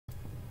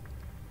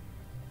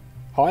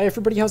Hi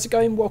everybody, how's it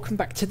going? Welcome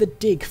back to The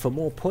Dig for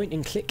more point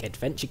and click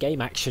adventure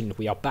game action.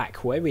 We are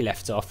back where we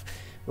left off.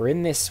 We're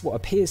in this, what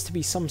appears to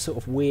be some sort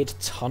of weird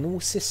tunnel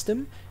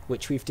system,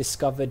 which we've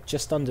discovered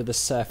just under the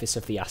surface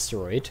of the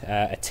asteroid,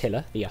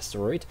 Attila, the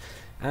asteroid.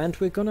 And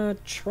we're gonna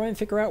try and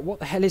figure out what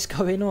the hell is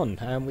going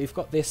on. We've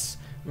got this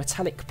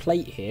metallic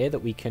plate here that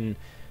we can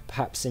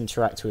perhaps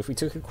interact with. We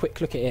took a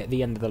quick look at it at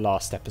the end of the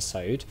last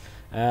episode,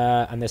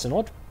 and there's an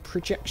odd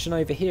projection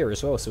over here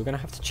as well, so we're going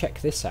to have to check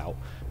this out.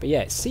 But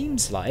yeah, it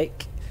seems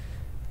like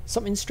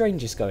something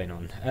strange is going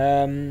on.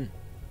 I'm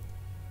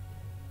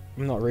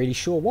not really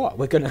sure what.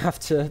 We're going to have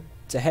to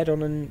head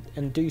on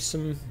and do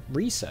some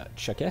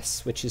research, I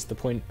guess, which is the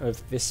point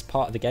of this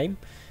part of the game,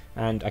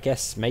 and I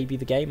guess maybe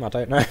the game, I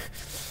don't know.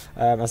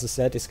 As I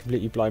said, it's a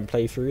completely blind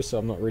playthrough, so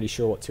I'm not really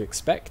sure what to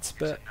expect,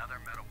 but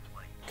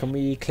can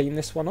we clean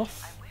this one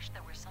off?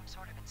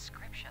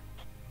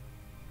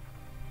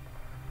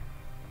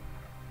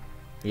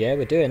 Yeah,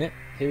 we're doing it.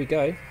 Here we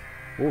go.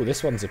 Oh,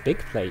 this one's a big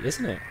plate,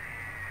 isn't it?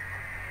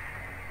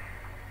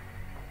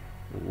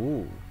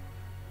 Ooh.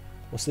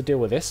 What's the deal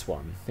with this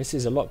one? This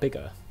is a lot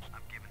bigger.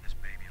 I'm giving this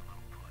baby a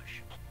little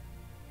push.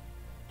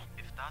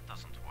 If that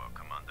doesn't work,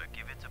 Commander,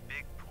 give it a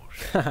big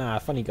push. Haha,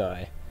 funny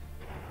guy.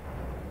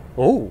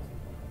 Oh!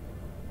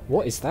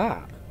 What is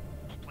that?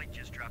 The plate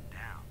just dropped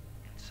down,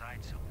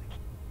 inside something.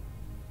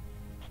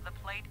 The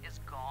plate is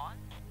gone?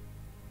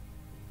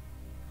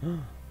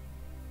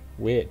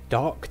 Weird.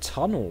 Dark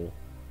tunnel.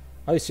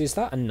 Oh, so is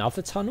that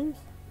another tunnel?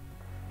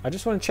 I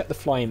just want to check the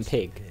flying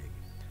pig.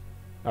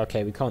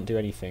 Okay, we can't do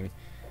anything.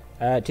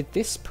 Did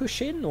this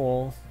push in,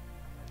 or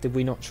did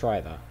we not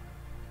try that?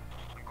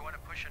 I'm going to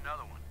push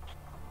another one.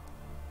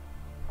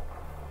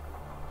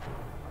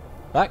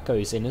 That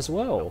goes in as I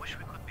well. wish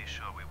we could be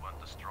sure we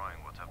weren't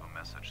destroying whatever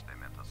message they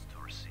meant us to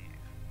receive.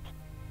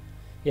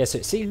 Yeah, so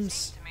it It seems...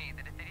 seems to me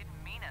that if they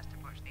didn't mean us to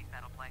push these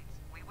metal plates,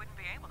 we wouldn't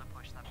be able to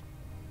push them.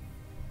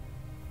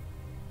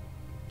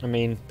 I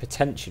mean,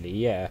 potentially,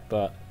 yeah,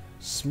 but...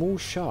 Small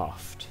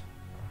shaft.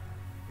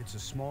 It's a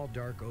small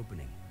dark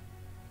opening.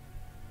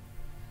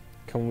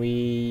 Can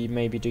we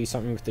maybe do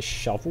something with the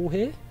shovel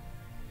here?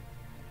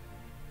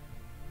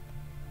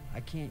 I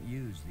can't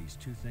use these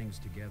two things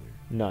together.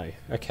 No.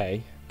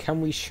 Okay.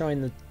 Can we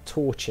shine the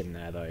torch in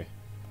there, though?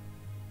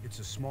 It's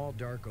a small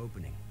dark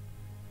opening.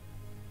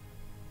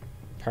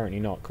 Apparently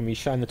not. Can we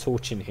shine the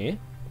torch in here?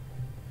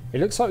 It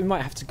looks like we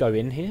might have to go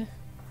in here.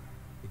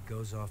 It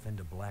goes off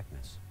into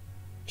blackness.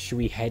 Should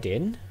we head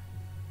in?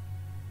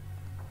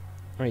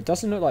 I mean, it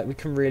doesn't look like we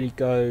can really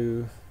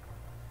go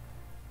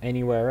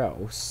anywhere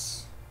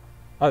else.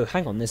 Oh,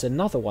 hang on, there's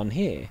another one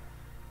here.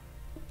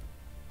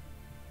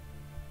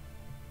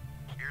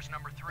 Here's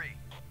number 3.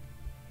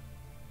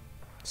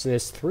 So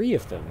there's 3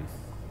 of them.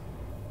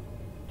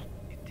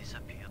 It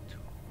disappeared too.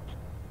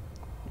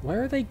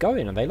 Where are they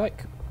going? Are they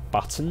like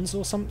buttons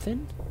or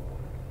something?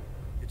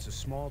 It's a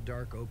small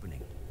dark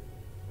opening.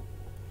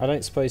 I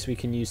don't suppose we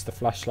can use the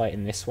flashlight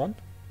in this one?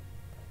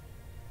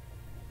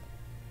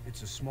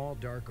 It's a small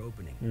dark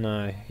opening.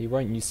 No, he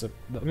won't use the...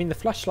 I mean, the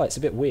flashlight's a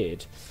bit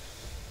weird.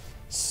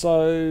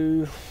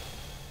 So...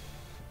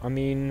 I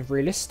mean,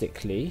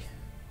 realistically...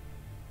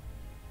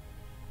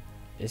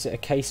 Is it a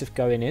case of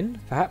going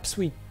in? Perhaps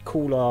we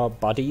call our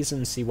buddies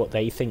and see what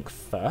they think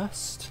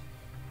first.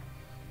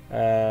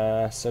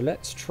 So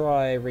let's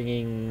try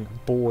ringing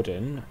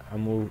Borden,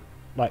 and we'll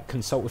like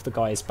consult with the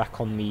guys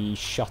back on the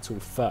shuttle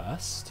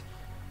first.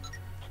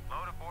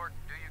 Load aboard,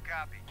 do you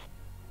copy?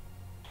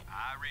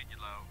 I read you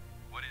low.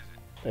 What is it?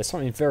 There's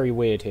something very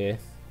weird here.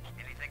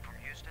 Anything from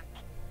Houston?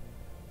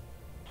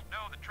 No,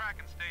 the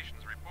tracking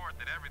stations report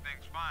that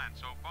everything's fine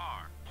so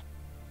far.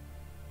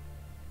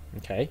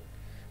 Okay.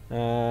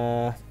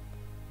 I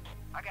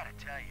gotta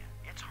tell you,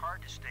 it's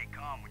hard to stay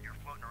calm when you're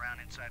floating around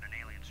inside an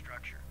alien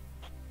structure.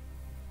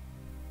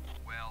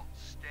 Well,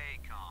 stay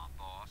calm,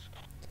 boss.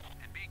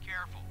 And be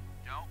careful.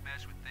 Don't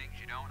mess with things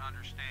you don't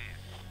understand.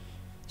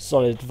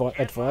 Solid My whole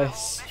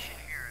advice. mission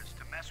here is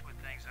to mess with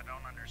things I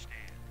don't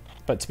understand.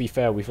 But to be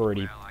fair, we've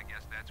already... Well, I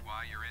guess that's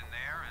why you're in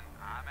there and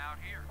I'm out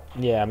here.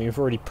 Yeah, I mean, we've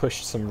already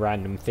pushed some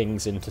random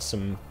things into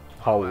some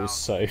holes,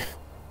 so...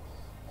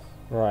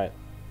 Right.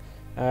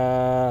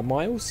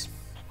 Miles?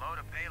 Load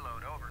a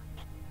payload, over.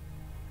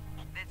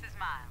 This is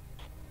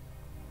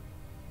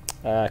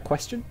Miles.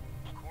 Question?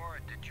 Cora,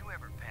 did you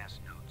ever pass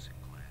notes in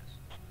class?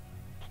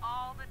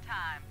 All the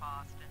time,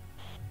 Boston.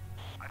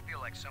 I feel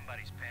like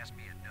somebody's passed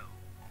me a note,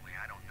 only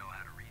I don't know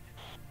how to read it.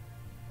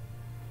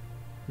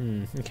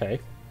 Okay.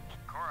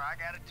 Cora, I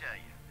gotta tell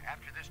you,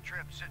 after this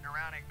trip, sitting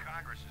around in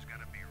Congress is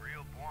gonna be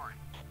real boring.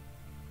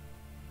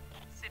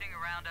 Sitting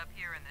around up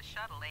here in the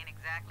shuttle ain't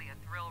exactly a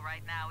thrill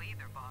right now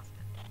either,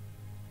 Boston.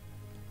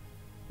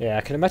 Yeah,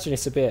 I can imagine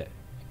it's a bit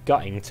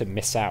gutting to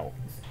miss out.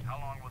 How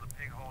long will the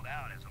pig hold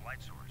out as a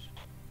light source?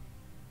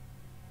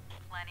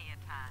 Plenty of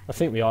time. I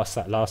think we asked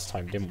that last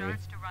time, If it didn't we?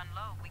 starts to run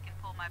low, we can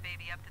pull my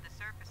baby up to the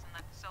surface and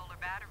let the solar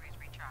batteries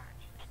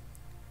recharge.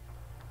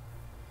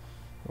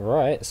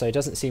 Right, so it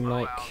doesn't seem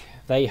like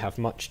they have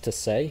much to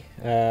say.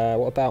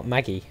 What about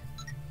Maggie?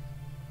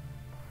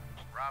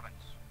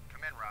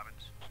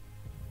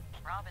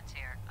 Robbins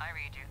here. I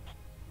read you.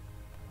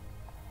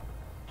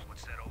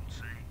 What's that old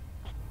saying?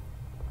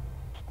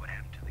 What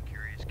happened to the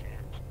curious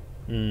cat?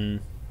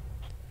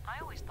 I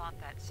always thought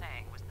that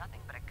saying was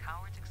nothing but a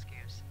coward's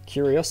excuse.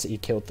 Curiosity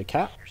killed the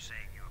cat. You're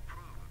saying you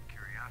approve of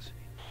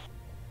curiosity.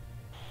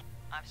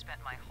 I've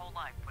spent my whole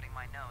life putting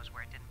my nose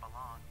where it didn't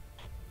belong.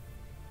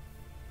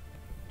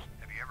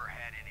 Have you ever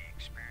had any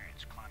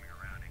experience climbing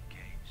around in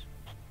caves?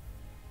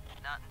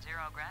 Not in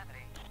zero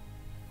gravity.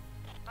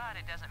 But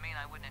it doesn't mean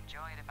I wouldn't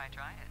enjoy it if I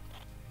tried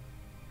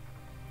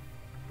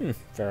it.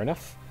 Fair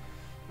enough.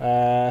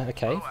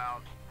 Okay. Blow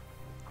out.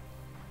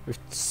 We've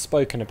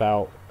spoken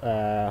about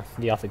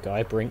the other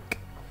guy, Brink.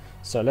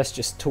 So let's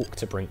just talk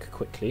to Brink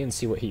quickly and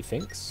see what he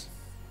thinks.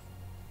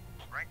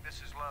 Brink, this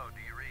is Low.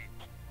 Do you read?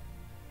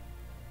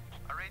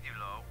 I read you,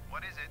 Low.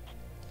 What is it?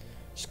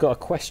 Just got a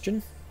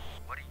question.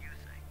 What do you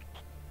think?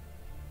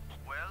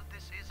 Well,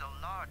 this is a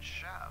large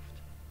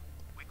shaft.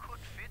 We could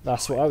fit.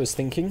 That's what I was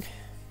thinking.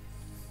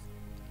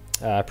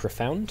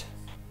 Profound.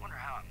 Wonder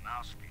how a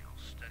mouse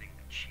feels studying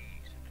the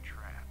cheese in the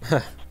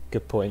trap.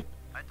 Good point.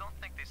 I don't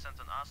think they sent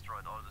an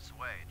asteroid all this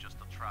way just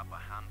to trap a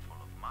handful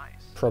of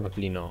mice.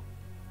 Probably not.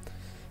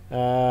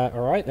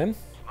 Alright then.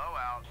 Blow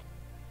out.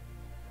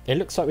 It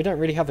looks like we don't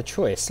really have a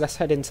choice. Let's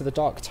head into the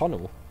dark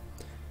tunnel.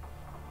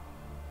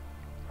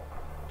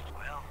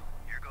 Well,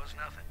 here goes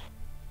nothing.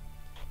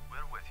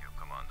 We're with you,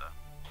 Commander.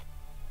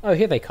 Oh,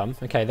 here they come.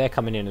 Okay, they're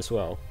coming in as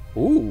well.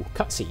 Ooh,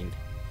 cutscene.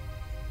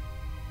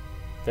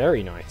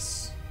 Very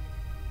nice.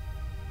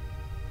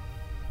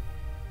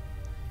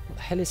 What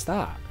the hell is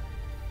that?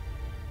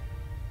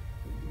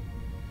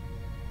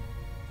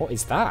 What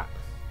is that?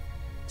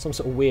 Some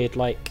sort of weird,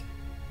 like,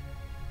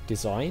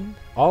 design?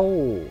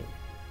 Oh.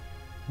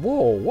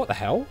 Whoa, what the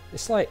hell?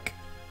 It's like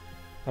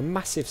a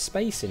massive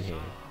space in here.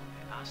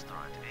 The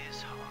asteroid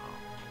is hollow.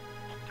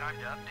 Time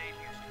to update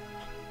Houston.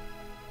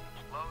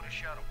 Low to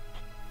shuttle.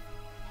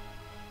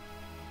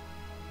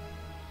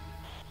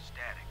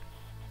 Static.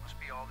 Must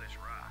be all this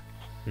rock.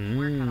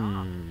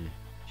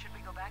 Should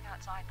we go back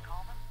outside and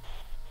call them?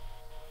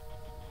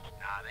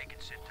 Nah, they can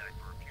sit tight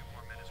for a few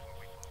more minutes while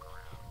we poke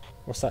around.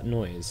 What's that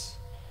noise?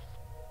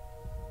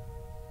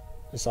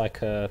 It's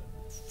like a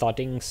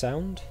thudding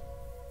sound.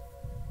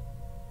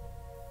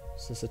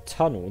 So there's a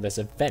tunnel, there's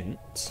a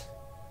vent.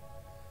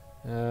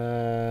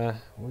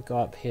 We go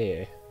up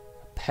here.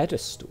 A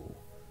pedestal.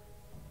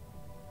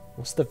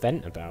 What's the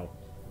vent about?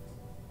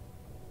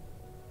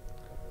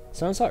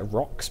 Sounds like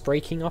rocks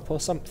breaking up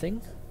or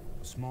something.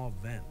 A small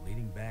vent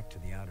leading back to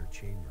the outer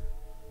chamber.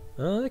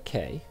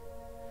 Okay.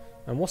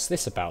 And what's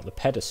this about, the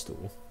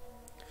pedestal?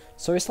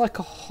 So it's like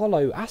a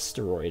hollow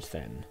asteroid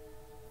then.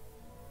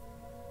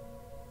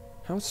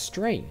 How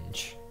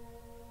strange.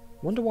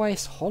 Wonder why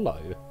it's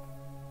hollow.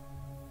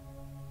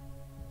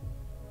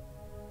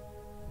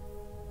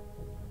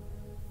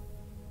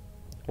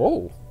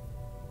 Whoa.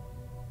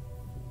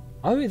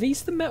 Oh, are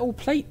these the metal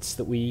plates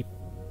that we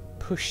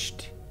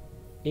pushed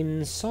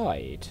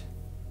inside?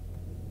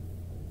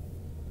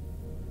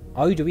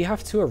 Oh, do we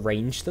have to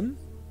arrange them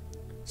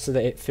so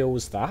that it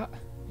fills that?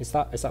 Is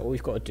that what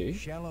we've got to do?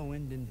 Shallow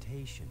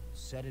indentation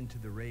set into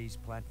the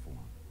raised platform.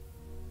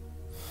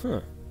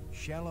 Huh.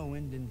 Shallow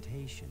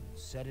indentation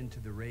set into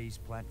the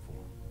raised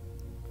platform.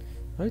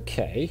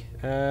 Okay.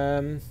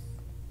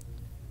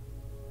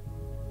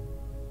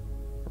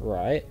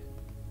 Right.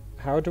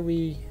 How do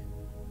we...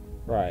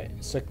 Right,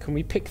 so can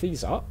we pick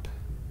these up?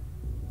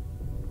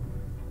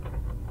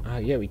 Oh,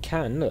 yeah, we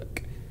can,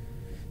 look.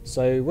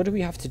 So, what do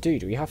we have to do?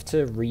 Do we have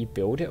to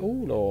rebuild it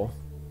all, or...?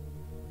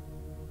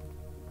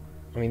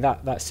 I mean,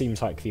 that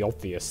seems like the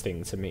obvious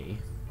thing to me.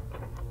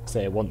 So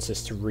it wants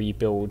us to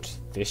rebuild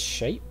this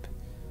shape.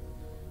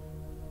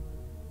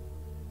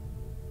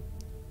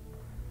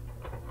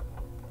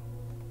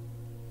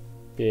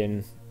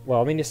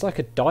 Well, I mean, it's like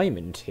a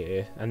diamond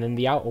here, and then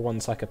the outer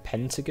one's like a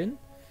pentagon.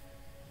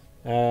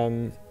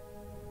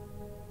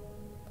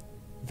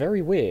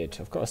 Very weird,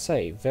 I've got to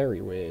say,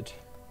 very weird.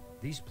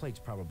 These plates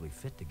probably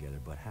fit together,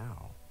 but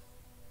how?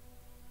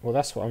 Well,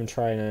 that's what I'm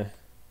trying to...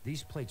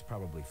 These plates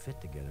probably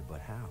fit together, but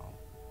how?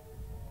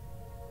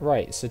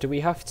 Right, so do we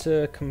have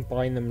to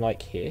combine them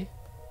like here?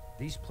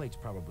 These plates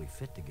probably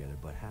fit together,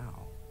 but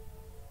how?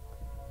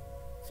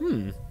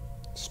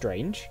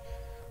 Strange.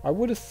 I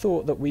would have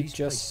thought that we These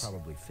just... plates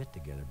probably fit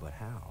together, but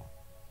how?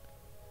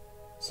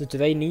 So do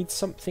they need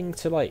something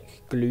to,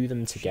 like, glue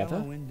them together?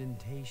 Shallow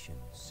indentation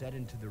set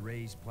into the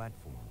raised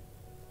platform.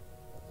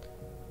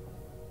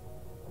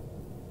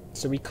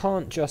 So we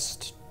can't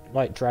just,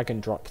 like, drag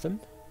and drop them?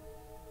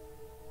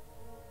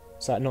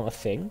 Is that not a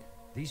thing?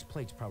 These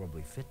plates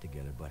probably fit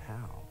together, but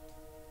how?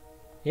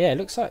 Yeah, it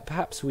looks like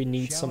perhaps we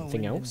need Shallow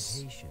something else.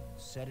 indentation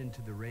set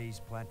into the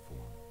raised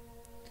platform.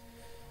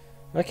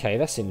 Okay,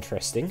 that's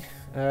interesting.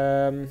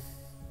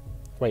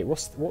 Wait,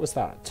 what was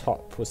that?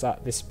 Top? Was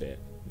that this bit?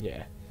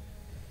 Yeah.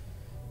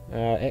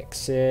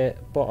 Exit,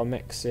 bottom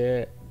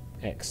exit,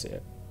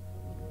 exit.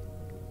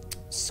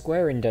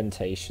 Square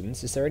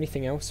indentations. Is there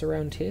anything else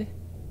around here?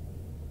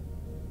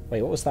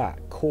 Wait, what was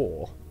that?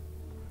 Core.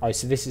 Oh,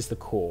 so this is the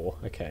core.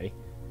 Okay.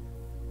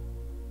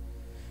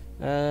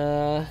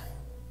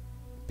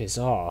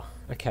 Bizarre.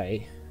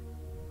 Okay.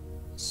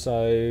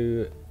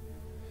 So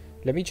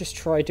let me just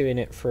try doing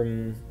it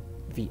from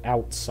the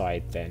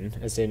outside then,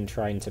 as in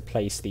trying to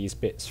place these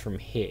bits from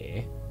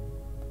here.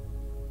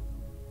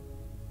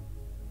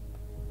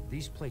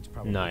 These plates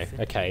probably No, fit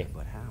okay. together,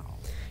 but how?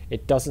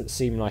 It doesn't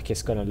seem like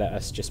it's going to let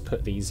us just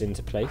put these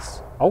into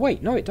place. Oh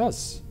wait, no it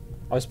does.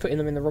 I was putting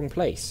them in the wrong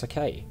place.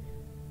 Okay.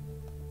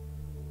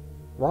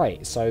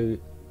 Right, so...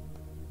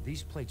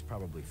 These plates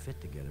probably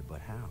fit together, but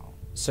how?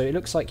 So it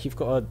looks like you've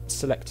got to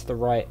select the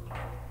right...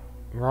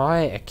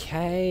 Right,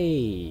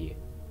 okay.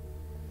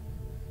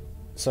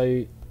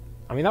 So,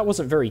 I mean, that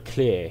wasn't very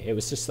clear. It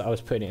was just that I was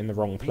putting it in the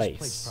wrong place. These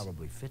plates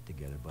probably fit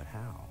together, but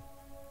how?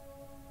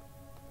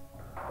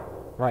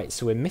 Right,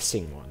 so we're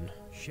missing one.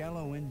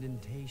 Shallow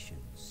indentation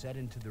set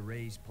into the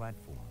raised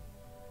platform.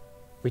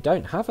 We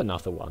don't have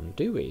another one,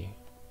 do we?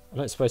 I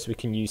don't suppose we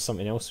can use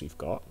something else we've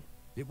got.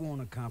 It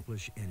won't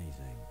accomplish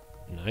anything.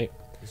 No.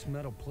 This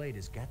metal plate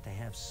has got to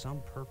have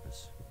some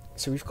purpose.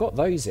 So we've got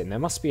those in. There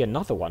must be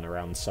another one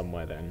around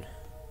somewhere then.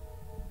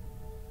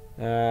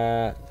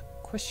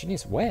 Question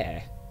is,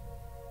 where?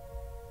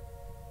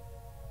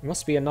 There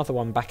must be another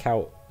one back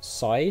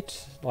outside,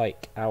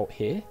 like out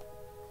here.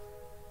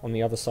 On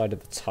the other side of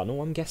the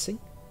tunnel, I'm guessing.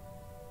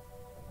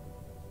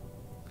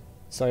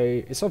 So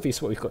it's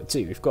obvious what we've got to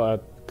do. We've got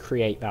to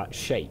create that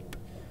shape.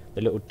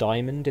 The little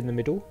diamond in the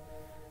middle.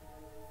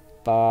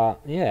 But,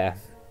 yeah.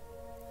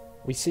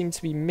 We seem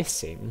to be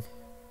missing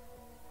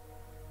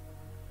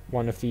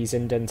one of these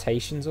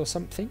indentations or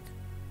something.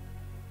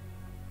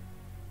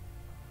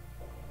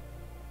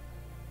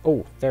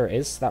 Oh, there it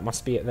is. That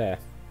must be it there.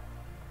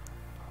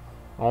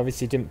 I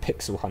obviously didn't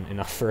pixel hunt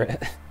enough for it.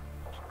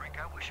 Brink,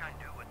 I wish I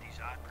knew what these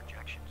odd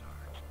projections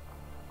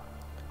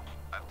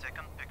are. I've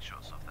taken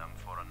pictures of them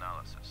for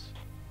analysis.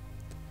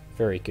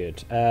 Very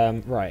good.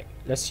 Right,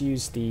 let's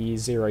use the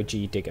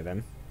 0G digger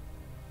then.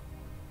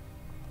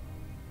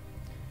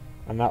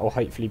 And that will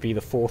hopefully be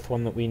the fourth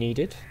one that we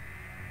needed.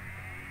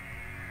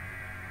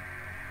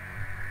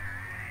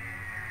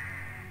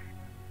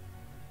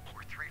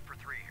 We're 3 for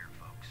 3 here,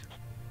 folks.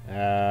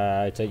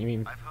 Don't you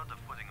mean... I've heard of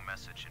putting a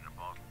message in a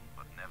bottle,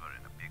 but never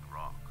in a big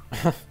rock.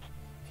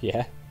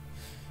 Yeah,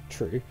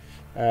 true.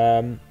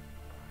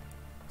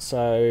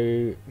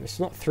 So, it's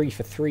not 3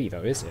 for 3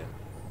 though, is it?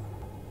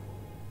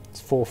 It's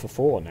 4 for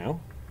 4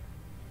 now.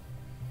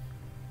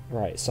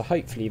 Right, so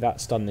hopefully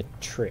that's done the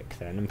trick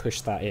then and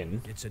pushed that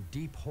in. It's a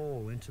deep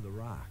hole into the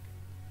rock.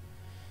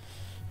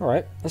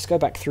 Alright, let's go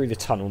back through the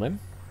tunnel then.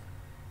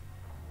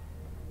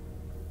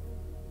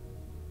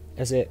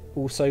 Has it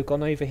also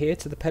gone over here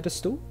to the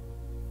pedestal?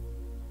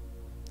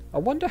 I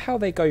wonder how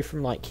they go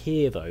from like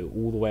here though,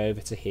 all the way over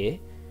to here.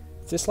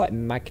 Is this like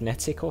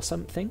magnetic or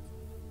something?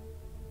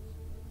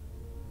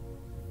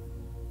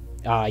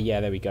 Ah,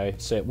 yeah, there we go.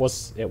 So it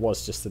was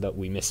just that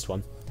we missed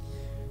one.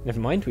 Never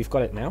mind, we've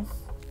got it now.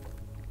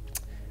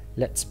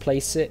 Let's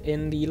place it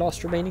in the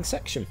last remaining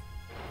section.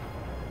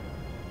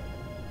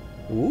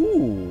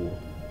 Ooh.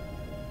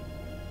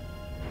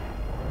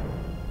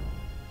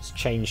 It's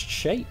changed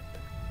shape.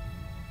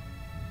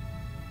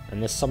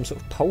 And there's some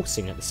sort of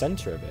pulsing at the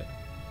centre of it.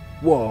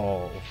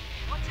 Whoa.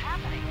 What's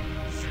happening?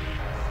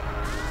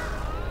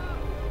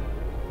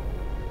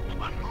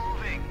 I'm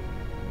moving.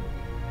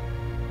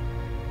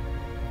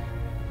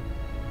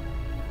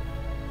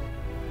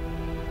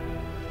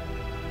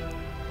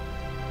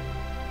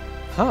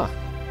 Huh.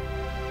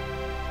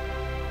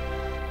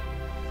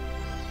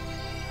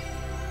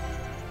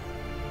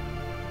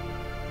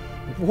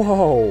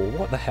 Whoa,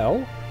 what the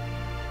hell?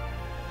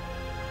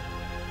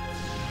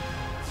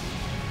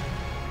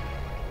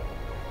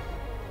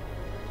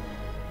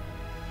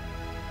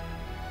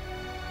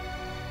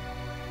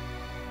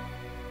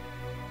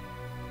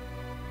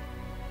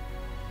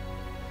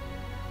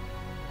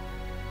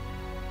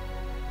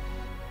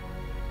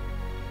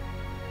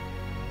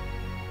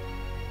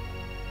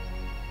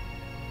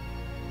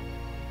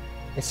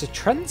 It's a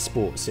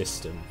transport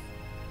system.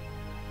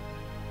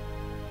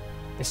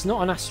 It's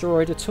not an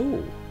asteroid at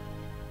all.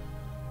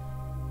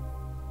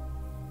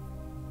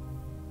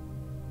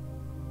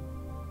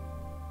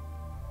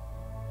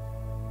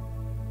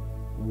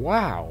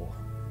 Wow.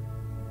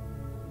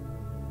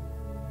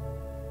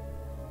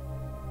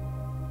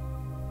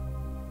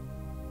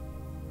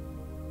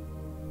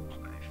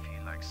 I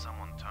feel like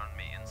someone turned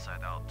me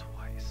inside out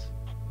twice.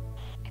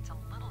 It's a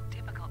little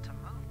difficult to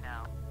move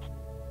now.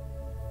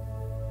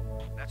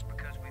 That's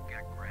because we've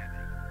got gravity.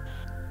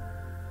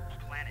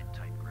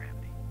 Planet-type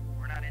gravity.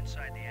 We're not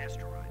inside the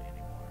asteroid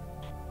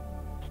anymore.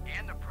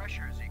 And the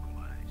pressure is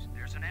equalized.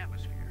 There's an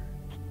atmosphere.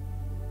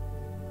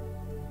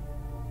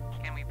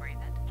 Can we breathe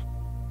it?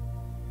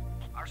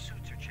 Our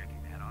suits are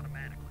checking that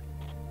automatically.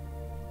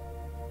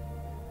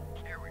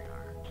 There we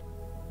are.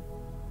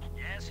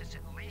 Yes, it's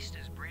at least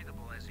as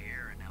breathable as the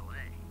air in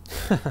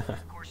LA.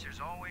 Of course,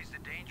 there's always the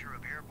danger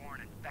of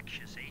airborne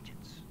infectious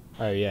agents.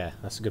 Oh yeah,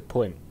 that's a good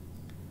point.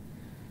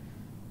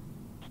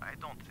 I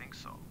don't think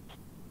so.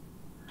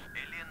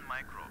 Alien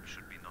microbes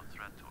should be no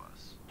threat to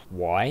us.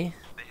 Why?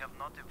 They have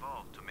not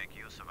evolved to make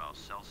use thickness of our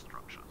cell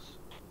structures.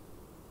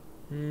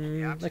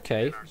 The oxygen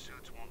Okay. in our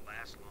suits won't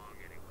last long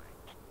anyway.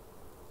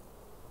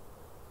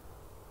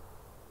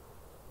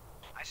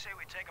 I say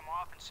we take them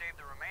off and save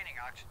the remaining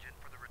oxygen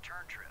for the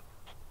return trip.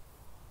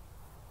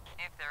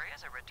 If there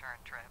is a return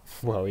trip.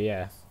 Well,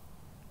 yeah.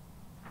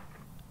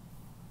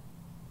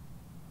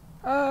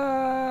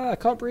 I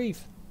can't breathe.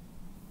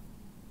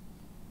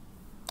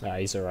 Ah,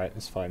 he's alright,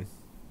 it's fine.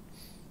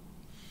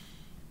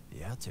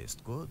 Yeah,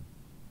 tastes good.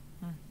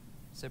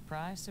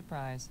 Surprise,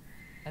 surprise.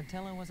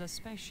 Attila was a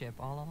spaceship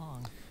all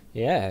along.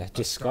 Yeah,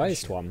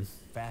 disguised Starship. one.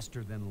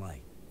 Faster than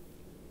light.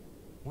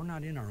 We're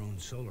not in our own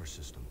solar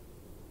system.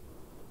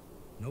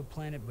 No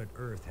planet but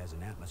Earth has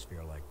an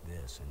atmosphere like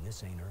this, and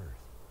this ain't Earth.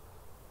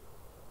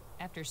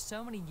 After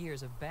so many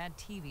years of bad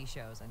TV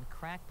shows and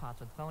crackpots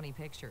with phony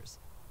pictures,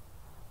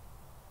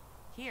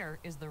 here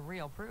is the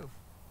real proof.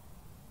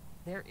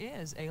 There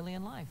is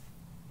alien life.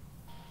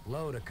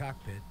 Low to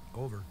cockpit,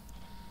 over.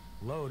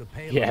 Low to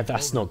payload, Yeah,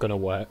 that's over. not gonna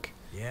work.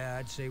 Yeah,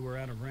 I'd say we're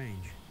out of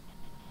range.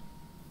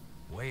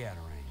 Way out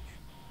of range.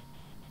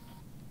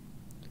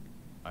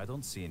 I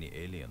don't see any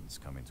aliens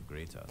coming to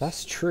greet us.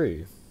 That's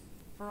true.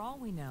 For all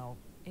we know,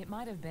 it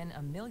might have been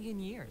 1,000,000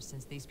 years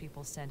since these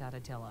people sent out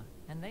Attila,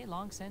 and they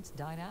long since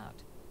died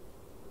out.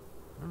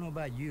 I don't know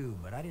about you,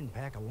 but I didn't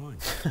pack a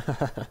lunch.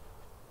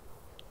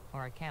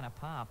 Or a can of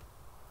pop.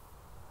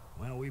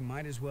 Well, we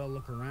might as well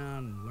look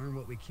around and learn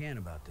what we can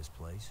about this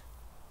place.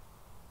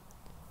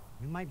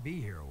 We might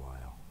be here a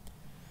while.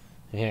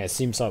 Yeah, it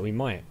seems like we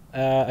might.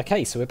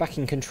 Okay, so we're back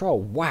in control.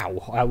 Wow,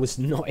 I was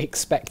not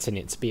expecting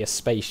it to be a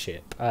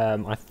spaceship.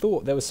 I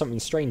thought there was something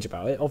strange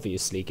about it,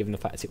 obviously, given the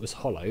fact it was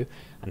hollow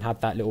and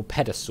had that little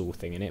pedestal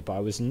thing in it, but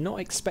I was not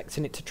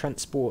expecting it to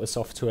transport us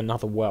off to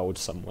another world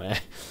somewhere.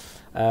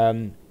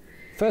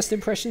 First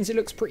impressions, it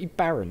looks pretty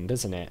barren,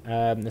 doesn't it?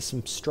 There's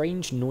some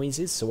strange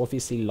noises, so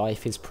obviously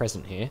life is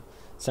present here.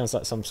 Sounds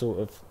like some sort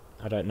of,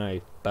 I don't know,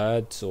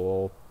 birds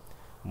or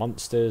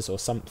monsters or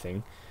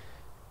something.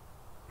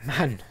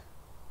 Man,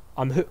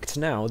 I'm hooked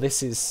now.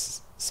 This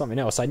is something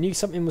else. I knew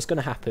something was going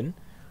to happen.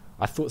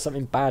 I thought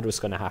something bad was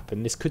going to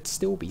happen. This could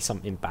still be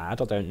something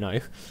bad, I don't know.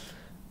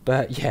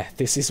 But yeah,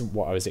 this isn't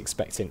what I was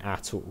expecting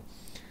at all.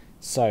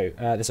 So,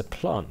 there's a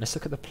plant. Let's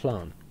look at the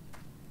plant.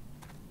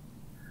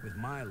 With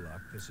my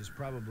luck, this is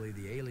probably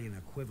the alien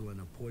equivalent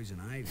of poison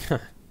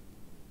ivy.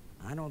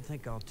 I don't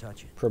think I'll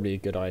touch it. Probably a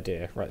good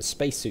idea. Right, the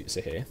spacesuits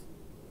are here.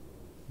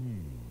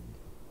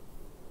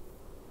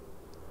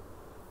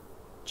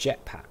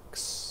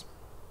 Jetpacks.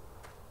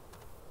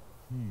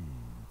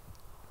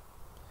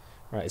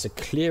 Right, there's a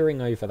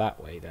clearing over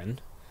that way then.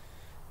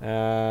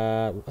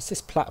 What's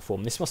this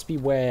platform? This must be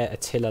where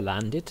Attila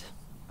landed.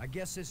 I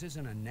guess this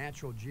isn't a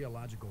natural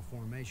geological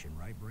formation,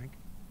 right, Brink?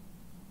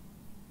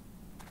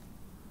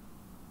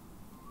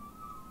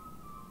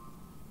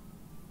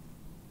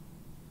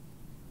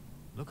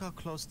 Look how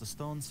close the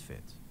stones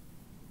fit.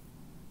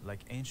 Like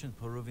ancient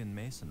Peruvian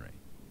masonry.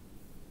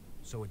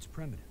 So it's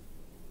primitive.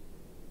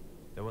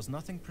 There was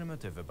nothing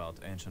primitive about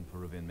ancient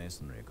Peruvian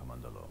masonry,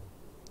 Commander Lowe.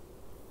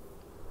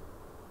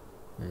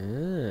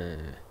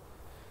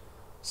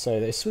 So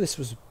this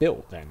was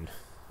built then.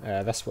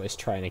 That's what it's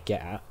trying to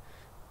get at.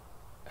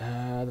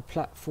 The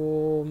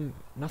platform,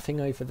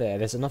 nothing over there.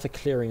 There's another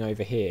clearing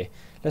over here.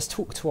 Let's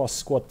talk to our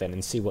squad then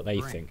and see what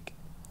they think.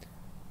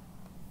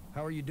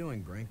 How are you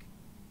doing, Brink?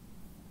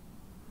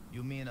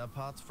 You mean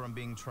apart from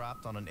being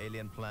trapped on an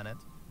alien planet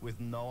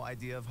with no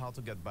idea of how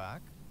to get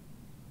back?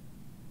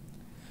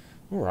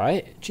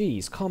 Alright,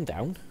 geez, calm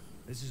down.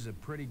 This is a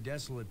pretty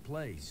desolate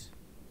place.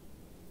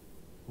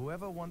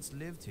 Whoever once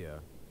lived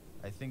here,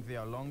 I think they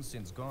are long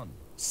since gone.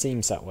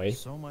 Seems that way.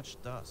 So much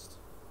dust.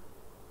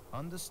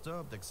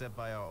 Undisturbed except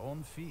by our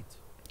own feet.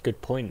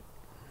 Good point.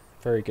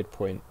 Very good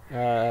point.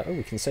 Oh,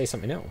 we can say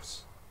something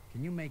else.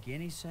 Can you make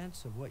any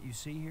sense of what you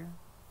see here?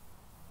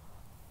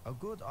 A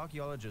good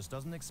archaeologist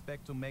doesn't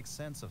expect to make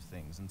sense of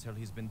things until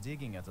he's been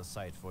digging at a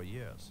site for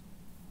years.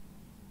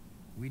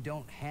 We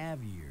don't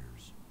have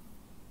years.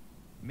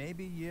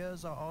 Maybe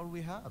years are all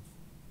we have.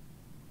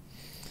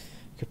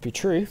 Could be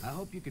true. I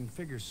hope you can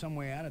figure some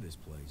way out of this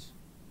place.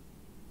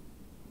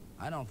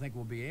 I don't think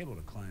we'll be able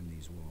to climb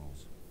these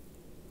walls.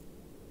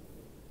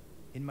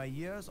 In my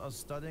years of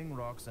studying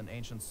rocks and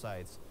ancient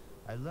sites,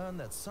 I learned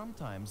that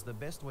sometimes the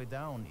best way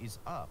down is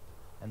up,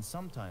 and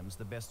sometimes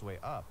the best way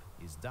up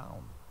is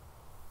down.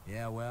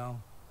 Yeah,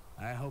 well,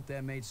 I hope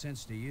that made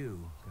sense to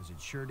you, because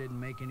it sure didn't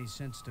make any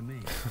sense to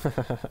me.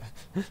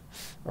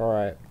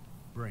 Alright.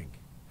 Brink,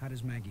 how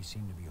does Maggie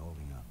seem to be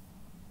holding up?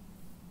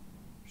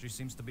 She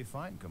seems to be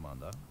fine,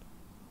 Commander.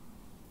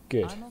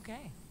 Good. I'm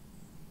okay.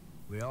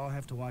 We all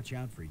have to watch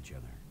out for each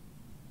other.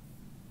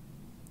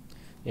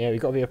 Yeah,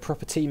 we've got to be a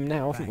proper team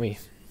now, haven't we?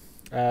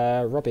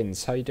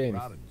 Robbins, how you doing?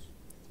 Robbins.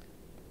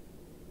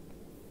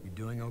 You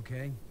doing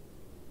okay?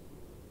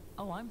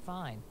 Oh, I'm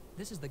fine.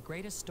 This is the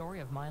greatest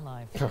story of my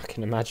life. I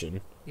can imagine.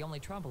 The only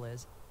trouble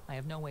is, I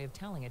have no way of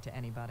telling it to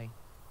anybody.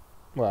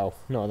 Well,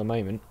 not at the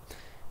moment.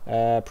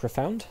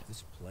 Profound?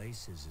 This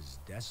place is as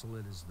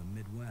desolate as the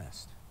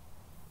Midwest.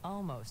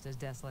 Almost as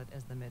desolate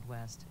as the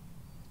Midwest.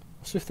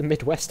 What's with the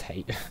Midwest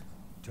hate?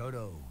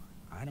 Toto,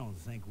 I don't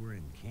think we're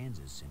in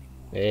Kansas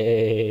anymore.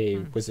 Hey,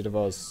 Wizard of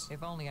Oz.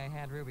 If only I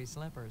had ruby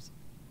slippers.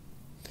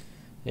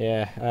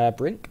 Yeah,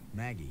 Brink?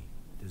 Maggie,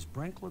 does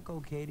Brink look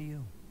okay to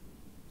you?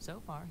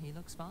 So far, he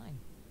looks fine.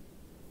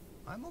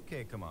 I'm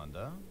okay,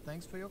 Commander.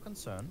 Thanks for your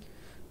concern.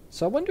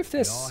 So I wonder if We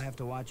all there's... have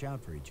to watch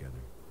out for each other.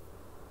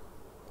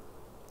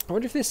 I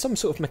wonder if there's some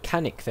sort of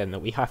mechanic then that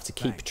we have to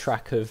keep Thanks.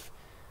 track of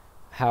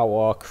how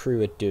our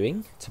crew are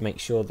doing to make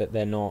sure that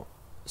they're not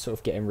sort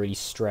of getting really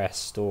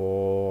stressed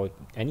or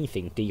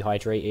anything,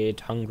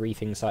 dehydrated, hungry,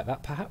 things like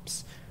that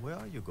perhaps. Where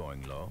are you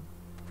going, Lo?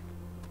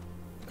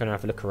 Gonna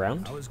have a look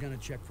around. I was gonna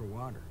check for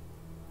water.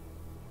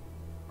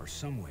 Or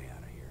some way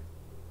out of here.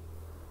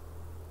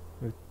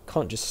 We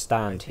can't just I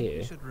stand think here.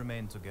 we should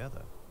remain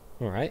together.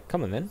 Alright,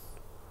 come on then.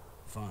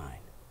 Fine.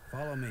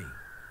 Follow me.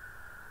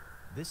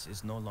 This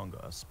is no longer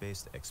a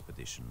space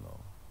expedition, Lo.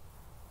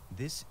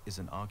 This is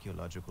an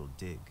archaeological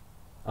dig.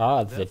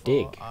 Ah, the Therefore,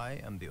 dig.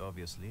 I am the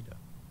obvious leader.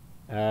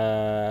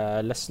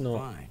 Let's not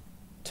Fine.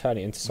 turn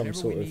it into some Whenever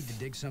sort we of... need to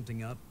dig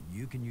something up,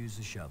 you can use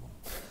the shovel.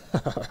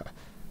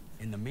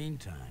 In the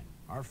meantime,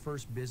 our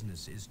first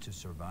business is to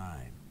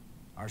survive.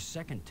 Our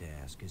second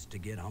task is to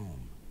get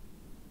home.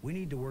 We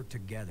need to work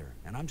together,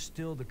 and I'm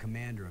still the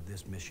commander of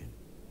this mission.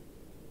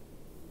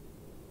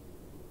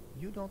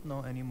 You don't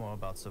know any more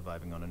about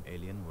surviving on an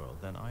alien world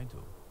than I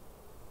do.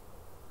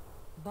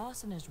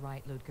 Boston is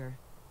right, Ludger.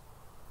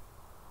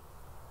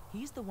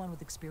 He's the one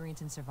with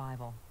experience in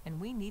survival, and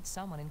we need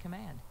someone in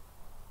command.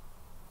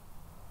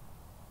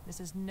 This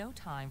is no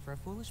time for a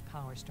foolish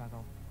power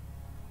struggle.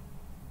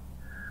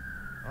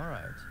 All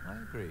right, I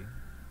agree.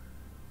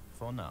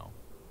 For now.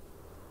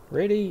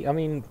 Really? I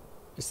mean,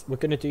 we're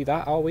gonna do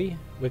that, are we?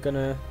 We're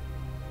gonna,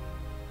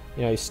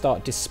 you know,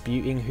 start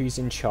disputing who's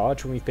in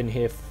charge when we've been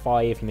here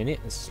 5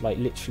 minutes? Like,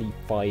 literally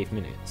 5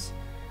 minutes.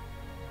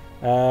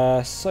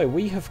 So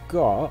we have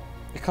got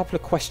a couple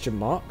of question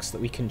marks that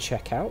we can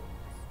check out.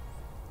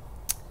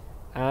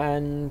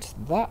 And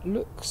that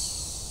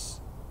looks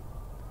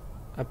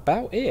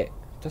about it.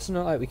 Doesn't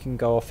look like we can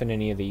go off in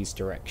any of these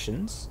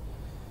directions.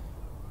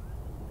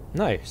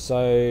 No,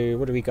 so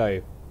where do we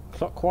go?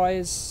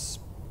 Clockwise?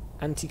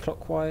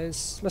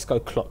 Anti-clockwise? Let's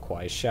go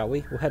clockwise, shall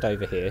we? We'll head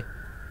over here.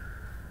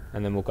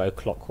 And then we'll go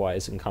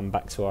clockwise and come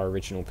back to our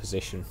original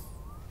position.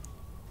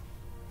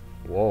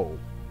 Whoa.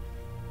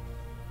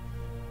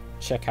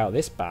 Check out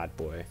this bad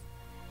boy.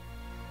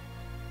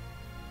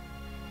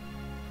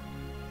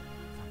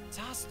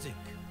 Fantastic!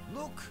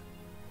 Look!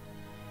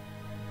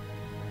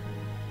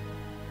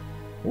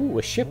 Ooh,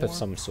 a ship of More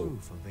some sort.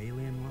 proof of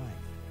alien life.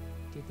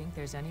 Do you think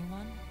there's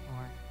anyone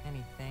or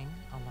anything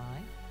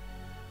alive?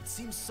 It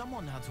seems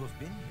someone had to have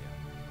been here.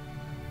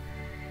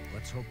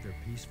 Let's hope they're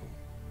peaceful.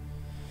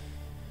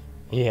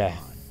 Yeah,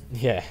 Gone.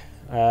 yeah.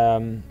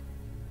 I'm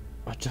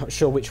not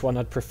sure which one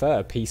I'd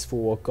prefer, peaceful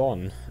or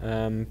gone.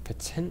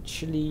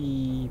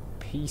 Potentially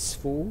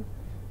peaceful,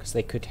 because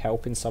they could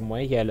help in some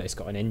way. Yeah, look, it's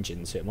got an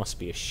engine, so it must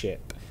be a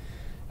ship.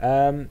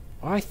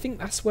 I think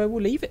that's where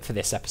we'll leave it for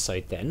this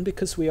episode then,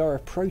 because we are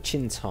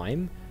approaching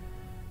time.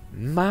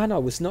 Man, I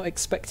was not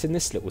expecting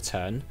this little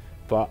turn,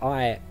 but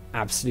I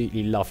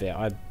absolutely love it.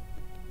 I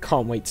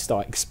can't wait to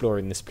start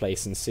exploring this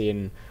place and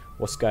seeing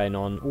what's going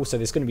on. Also,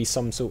 there's going to be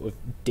some sort of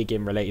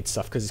digging related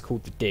stuff because it's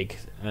called the dig,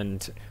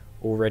 and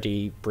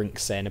already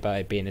Brink's saying about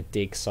it being a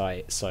dig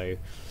site, so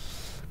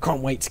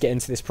can't wait to get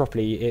into this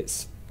properly.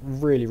 It's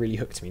really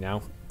hooked me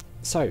now.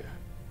 So,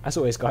 as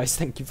always guys,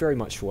 thank you very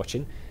much for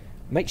watching.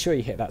 Make sure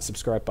you hit that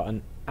subscribe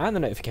button and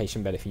the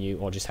notification bell if you're new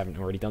or just haven't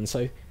already done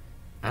so,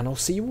 and I'll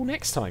see you all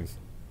next time.